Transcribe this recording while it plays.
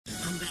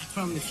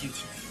from the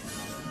future.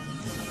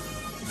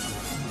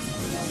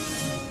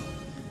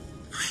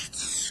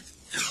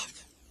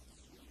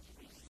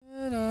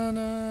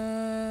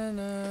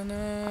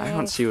 I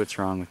don't see what's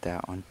wrong with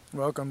that one.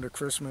 Welcome to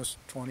Christmas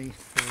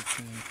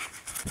 2014.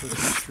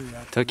 Christmas tree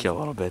out. Took you a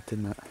little bit,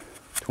 didn't it?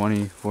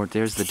 24.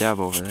 There's the Deb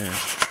over there.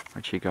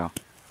 Where'd she go?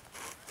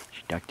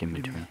 She ducked in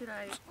between.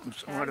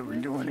 So what are we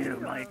doing here,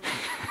 Mike?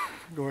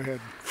 Go ahead.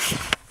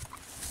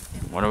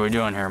 What are we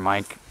doing here,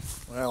 Mike?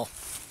 Well,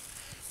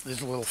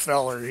 this little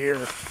feller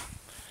here,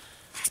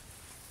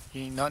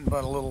 he ain't nothing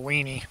but a little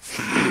weenie.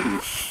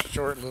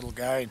 Short little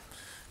guy,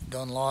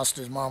 done lost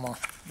his mama.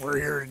 We're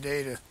here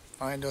today to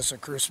find us a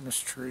Christmas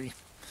tree.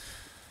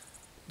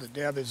 The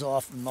Deb is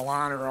off,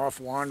 Milan are off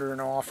wandering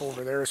off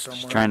over there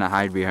somewhere. She's trying to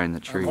hide behind the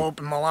tree. I'm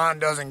hoping Milan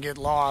doesn't get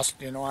lost.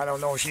 You know, I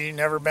don't know. She's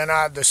never been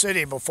out of the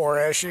city before,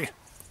 has she?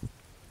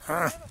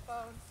 Huh?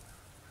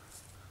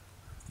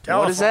 Telephone.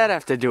 What does that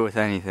have to do with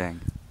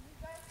anything?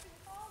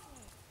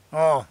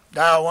 Oh,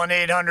 dial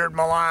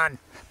 1-800-MILAN.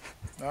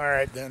 All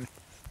right, then.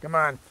 Come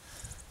on.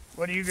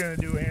 What are you going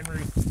to do,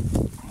 Henry?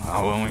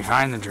 Well, when we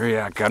find the tree,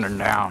 I cut it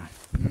down.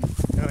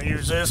 Gonna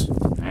use this?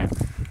 Yeah.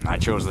 I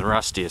chose the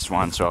rustiest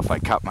one, so if I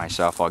cut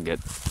myself, I'll get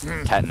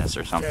tetanus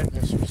or something.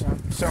 Tetanus or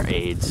something. Or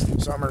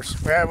AIDS. Summers.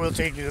 Yeah, we'll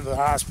take you to the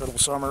hospital,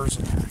 Summers,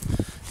 and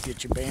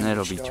get you bandaged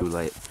It'll be up. too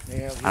late.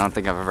 Yeah, I don't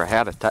think I've ever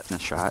had a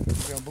tetanus shot. You're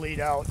going to bleed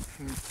out.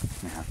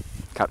 Yeah.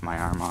 Cut my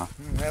arm off.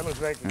 That looks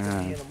like it could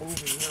be in a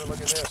movie. Here, look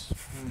at this.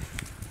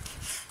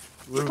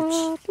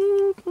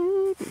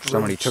 Roots.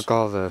 Somebody took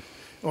all the...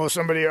 Well,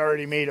 somebody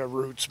already made a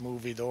Roots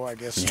movie, though. I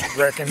guess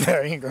reckon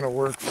that ain't going to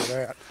work for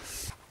that.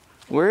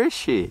 Where is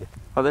she?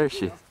 Oh, there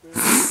she. Deb,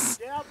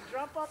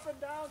 jump up and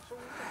down so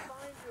we can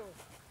find you.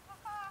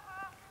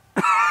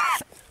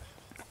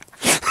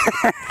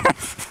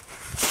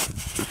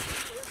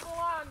 Where's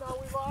Milan, though?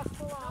 We lost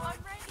Milan. No,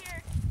 I'm right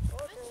here.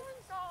 Okay. This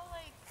one's all,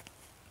 like,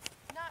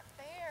 not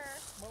fair.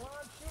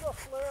 Milan, shoot a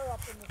flare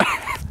up in the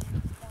sky.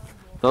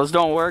 Those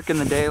don't work in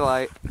the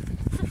daylight.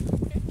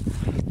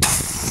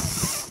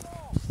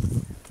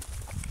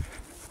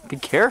 Be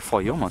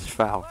careful, you almost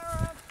fell.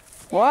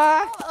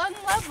 What? Oh,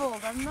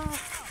 unleveled. I'm not.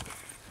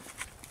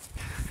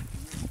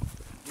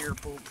 Deer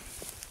poop.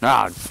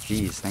 Oh,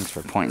 jeez, thanks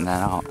for pointing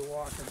that out. You're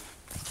walking.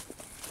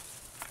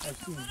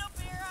 There's a little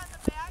bear on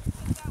the back that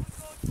would go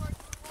towards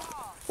the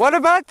wall. What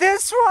about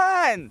this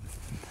one?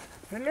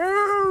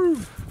 Hello!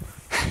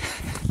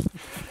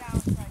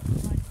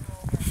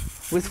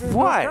 With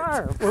what?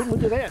 Oh,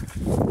 look at that.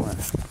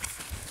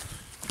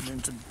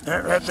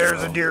 Right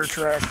there's a deer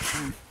track.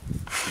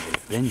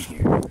 They've been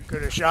here.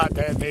 Could have shot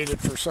that, made it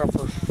for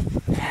supper.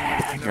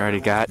 You already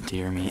got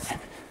deer meat.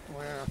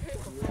 Well,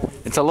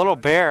 It's a little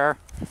bear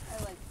I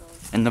like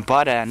those. in the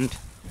butt end.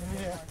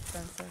 yeah,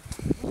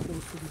 goes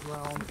to the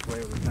ground,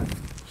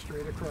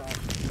 straight across.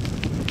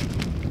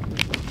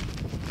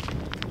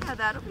 Yeah,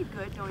 that'll be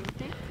good, don't you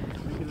think?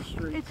 Make it a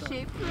straight It's cut.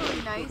 shaped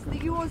really nice.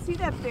 You won't see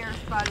that bare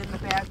spot in the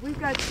back. We've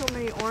got so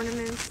many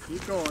ornaments.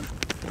 Keep going.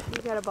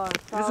 We've got about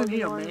 1,000 Isn't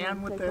he a ornaments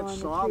man with that that go on the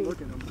saw? tree.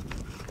 Look at him.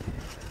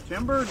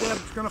 Timber,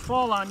 Deb's gonna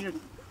fall on you.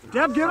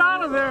 Deb, get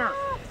out of there!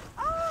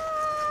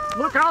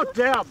 Look out,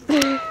 Deb!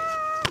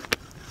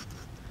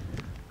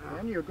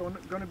 And you're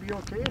gonna be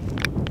okay.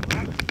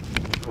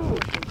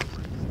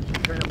 She's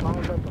trying to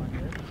bounce up on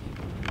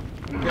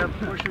you. Deb,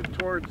 push it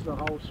towards the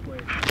house way.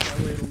 That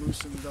way it'll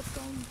loosen it up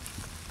down.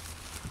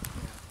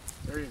 Yeah,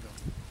 there you go.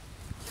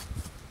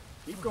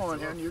 Keep going,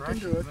 Hen. You can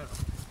do it.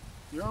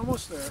 You're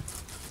almost there.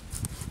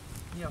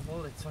 Yeah,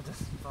 hold it so it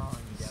doesn't fall on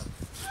you, Deb.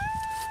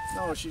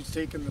 No, she's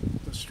taking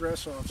the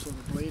stress off so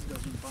the blade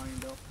doesn't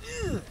bind up.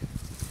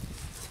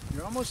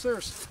 You're almost there.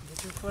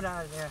 Get your foot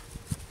out of there.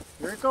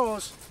 Here it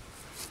goes.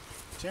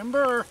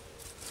 Timber.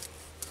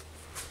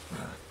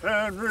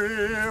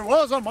 Henry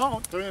was a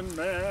mountain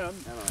man.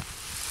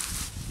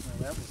 Well,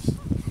 that was,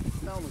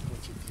 now look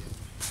what you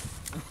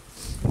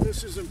did.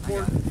 This is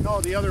important.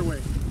 No, the other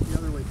way. The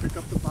other way. Pick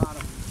up the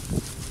bottom.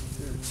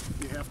 There.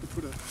 You have to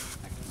put a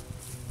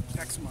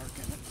X mark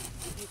in it.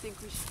 Do you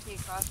think we should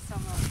take off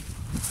some of...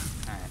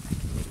 Alright.